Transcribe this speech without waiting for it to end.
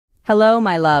Hello,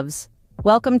 my loves.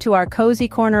 Welcome to our cozy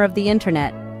corner of the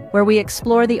internet, where we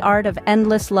explore the art of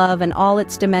endless love and all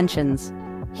its dimensions.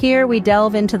 Here we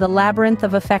delve into the labyrinth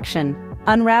of affection,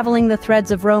 unraveling the threads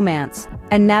of romance,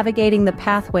 and navigating the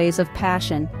pathways of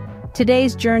passion.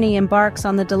 Today's journey embarks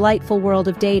on the delightful world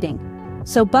of dating.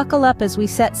 So buckle up as we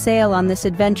set sail on this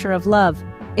adventure of love,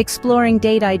 exploring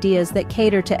date ideas that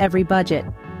cater to every budget.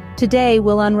 Today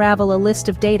we'll unravel a list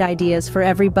of date ideas for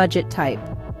every budget type.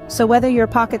 So whether your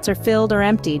pockets are filled or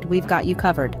emptied, we've got you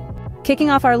covered. Kicking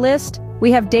off our list, we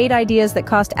have date ideas that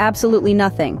cost absolutely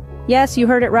nothing. Yes, you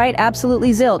heard it right,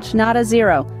 absolutely zilch, not a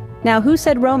zero. Now who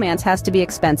said romance has to be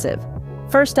expensive?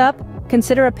 First up,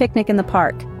 consider a picnic in the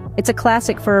park. It's a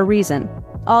classic for a reason.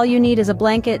 All you need is a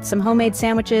blanket, some homemade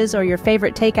sandwiches, or your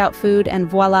favorite takeout food, and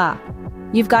voila!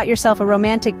 You've got yourself a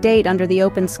romantic date under the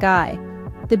open sky.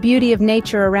 The beauty of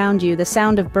nature around you, the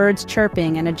sound of birds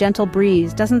chirping, and a gentle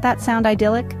breeze, doesn't that sound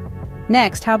idyllic?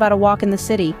 Next, how about a walk in the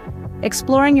city?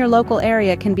 Exploring your local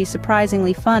area can be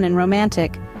surprisingly fun and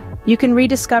romantic. You can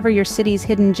rediscover your city's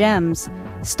hidden gems,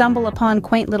 stumble upon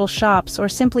quaint little shops, or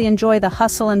simply enjoy the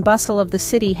hustle and bustle of the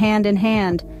city hand in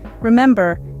hand.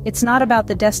 Remember, it's not about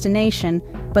the destination,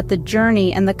 but the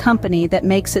journey and the company that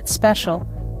makes it special.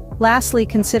 Lastly,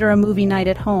 consider a movie night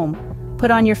at home.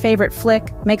 Put on your favorite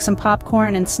flick, make some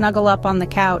popcorn, and snuggle up on the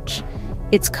couch.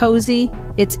 It's cozy,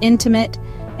 it's intimate,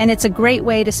 and it's a great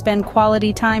way to spend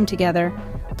quality time together.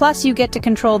 Plus, you get to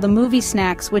control the movie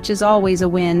snacks, which is always a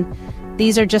win.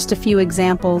 These are just a few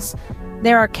examples.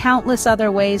 There are countless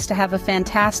other ways to have a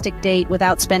fantastic date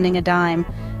without spending a dime.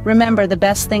 Remember, the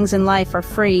best things in life are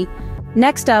free.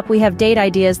 Next up, we have date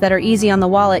ideas that are easy on the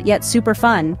wallet yet super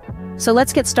fun. So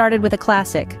let's get started with a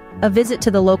classic, a visit to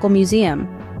the local museum.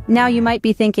 Now you might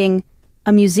be thinking,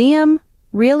 a museum?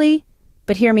 Really?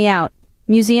 But hear me out.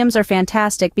 Museums are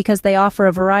fantastic because they offer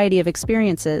a variety of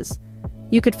experiences.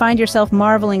 You could find yourself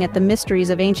marveling at the mysteries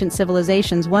of ancient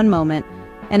civilizations one moment,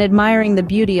 and admiring the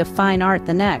beauty of fine art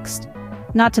the next.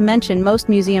 Not to mention, most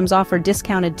museums offer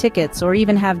discounted tickets or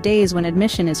even have days when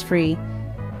admission is free.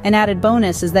 An added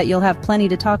bonus is that you'll have plenty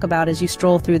to talk about as you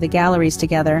stroll through the galleries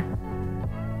together.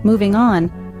 Moving on,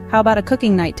 how about a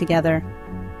cooking night together?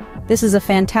 This is a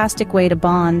fantastic way to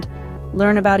bond,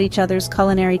 learn about each other's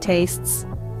culinary tastes,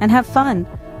 and have fun.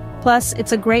 Plus,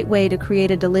 it's a great way to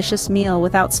create a delicious meal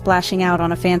without splashing out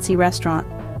on a fancy restaurant.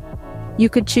 You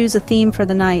could choose a theme for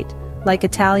the night, like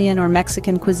Italian or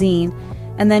Mexican cuisine,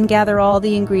 and then gather all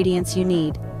the ingredients you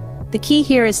need. The key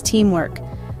here is teamwork.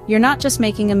 You're not just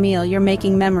making a meal, you're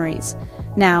making memories.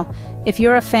 Now, if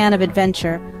you're a fan of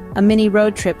adventure, a mini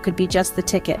road trip could be just the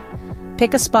ticket.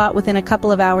 Pick a spot within a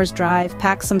couple of hours' drive,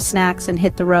 pack some snacks, and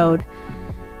hit the road.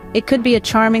 It could be a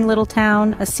charming little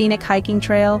town, a scenic hiking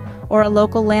trail, or a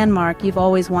local landmark you've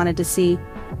always wanted to see.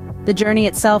 The journey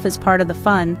itself is part of the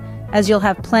fun, as you'll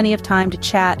have plenty of time to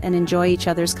chat and enjoy each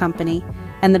other's company.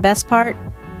 And the best part?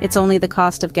 It's only the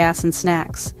cost of gas and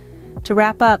snacks. To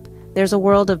wrap up, there's a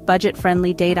world of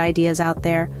budget-friendly date ideas out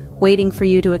there, waiting for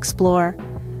you to explore.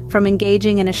 From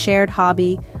engaging in a shared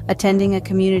hobby, attending a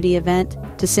community event,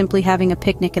 to simply having a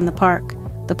picnic in the park,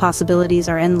 the possibilities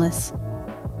are endless.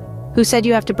 Who said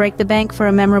you have to break the bank for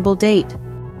a memorable date?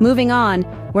 Moving on,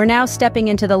 we're now stepping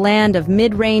into the land of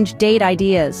mid-range date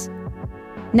ideas.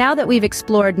 Now that we've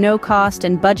explored no-cost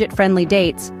and budget-friendly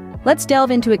dates, let's delve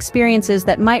into experiences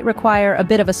that might require a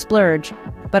bit of a splurge,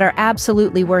 but are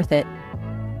absolutely worth it.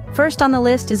 First on the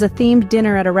list is a themed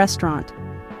dinner at a restaurant.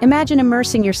 Imagine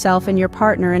immersing yourself and your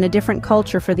partner in a different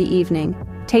culture for the evening,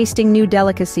 tasting new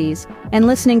delicacies, and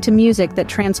listening to music that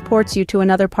transports you to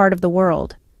another part of the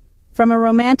world. From a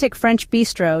romantic French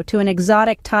bistro to an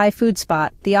exotic Thai food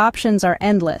spot, the options are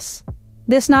endless.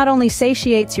 This not only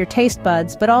satiates your taste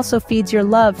buds, but also feeds your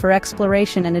love for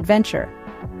exploration and adventure.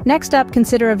 Next up,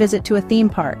 consider a visit to a theme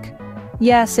park.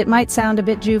 Yes, it might sound a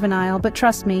bit juvenile, but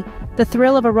trust me, the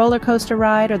thrill of a roller coaster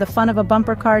ride or the fun of a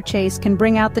bumper car chase can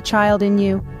bring out the child in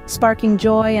you, sparking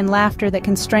joy and laughter that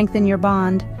can strengthen your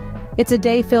bond. It's a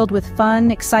day filled with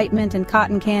fun, excitement, and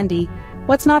cotton candy.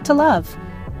 What's not to love?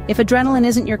 If adrenaline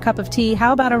isn't your cup of tea,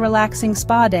 how about a relaxing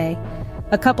spa day?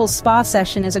 A couple's spa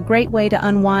session is a great way to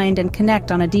unwind and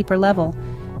connect on a deeper level.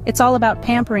 It's all about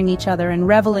pampering each other and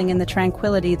reveling in the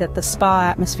tranquility that the spa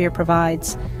atmosphere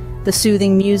provides. The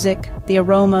soothing music, the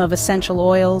aroma of essential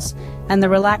oils, and the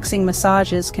relaxing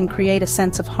massages can create a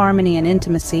sense of harmony and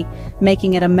intimacy,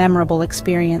 making it a memorable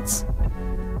experience.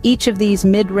 Each of these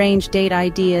mid-range date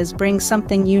ideas brings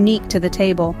something unique to the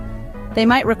table. They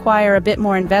might require a bit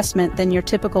more investment than your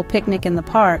typical picnic in the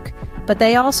park, but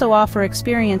they also offer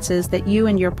experiences that you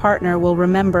and your partner will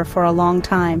remember for a long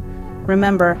time.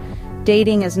 Remember,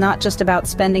 Dating is not just about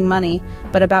spending money,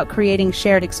 but about creating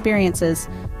shared experiences,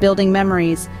 building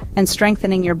memories, and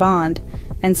strengthening your bond.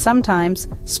 And sometimes,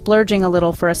 splurging a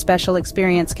little for a special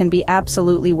experience can be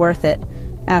absolutely worth it.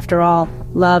 After all,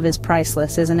 love is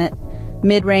priceless, isn't it?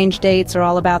 Mid-range dates are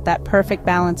all about that perfect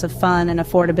balance of fun and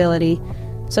affordability.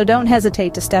 So don't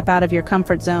hesitate to step out of your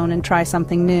comfort zone and try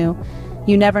something new.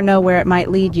 You never know where it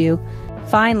might lead you.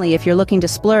 Finally, if you're looking to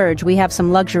splurge, we have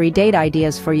some luxury date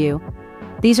ideas for you.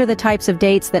 These are the types of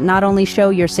dates that not only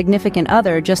show your significant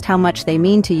other just how much they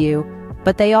mean to you,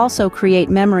 but they also create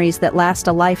memories that last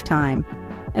a lifetime.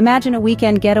 Imagine a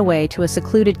weekend getaway to a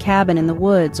secluded cabin in the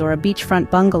woods or a beachfront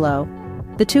bungalow.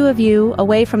 The two of you,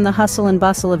 away from the hustle and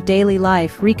bustle of daily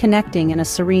life, reconnecting in a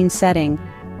serene setting.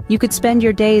 You could spend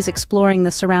your days exploring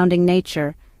the surrounding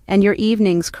nature, and your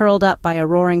evenings curled up by a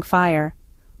roaring fire.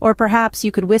 Or perhaps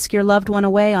you could whisk your loved one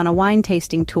away on a wine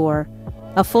tasting tour.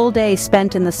 A full day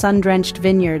spent in the sun-drenched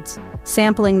vineyards,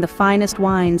 sampling the finest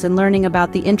wines and learning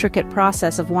about the intricate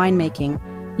process of winemaking.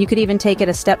 You could even take it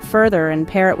a step further and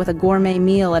pair it with a gourmet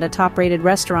meal at a top-rated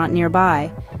restaurant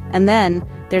nearby. And then,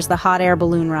 there's the hot air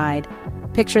balloon ride.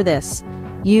 Picture this,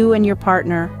 you and your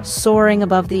partner soaring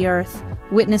above the earth,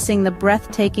 witnessing the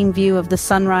breathtaking view of the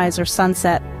sunrise or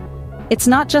sunset. It's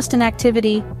not just an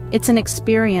activity, it's an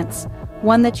experience,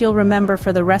 one that you'll remember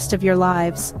for the rest of your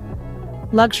lives.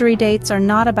 Luxury dates are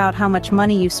not about how much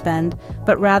money you spend,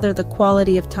 but rather the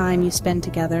quality of time you spend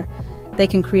together. They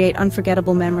can create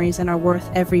unforgettable memories and are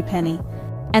worth every penny.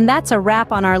 And that's a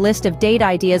wrap on our list of date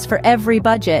ideas for every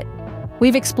budget.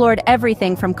 We've explored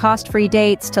everything from cost-free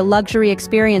dates to luxury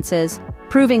experiences,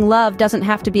 proving love doesn't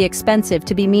have to be expensive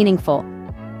to be meaningful.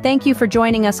 Thank you for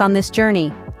joining us on this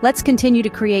journey. Let's continue to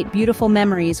create beautiful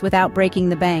memories without breaking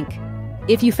the bank.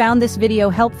 If you found this video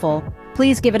helpful,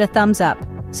 please give it a thumbs up,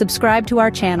 subscribe to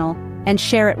our channel, and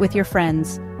share it with your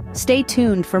friends. Stay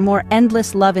tuned for more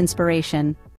endless love inspiration.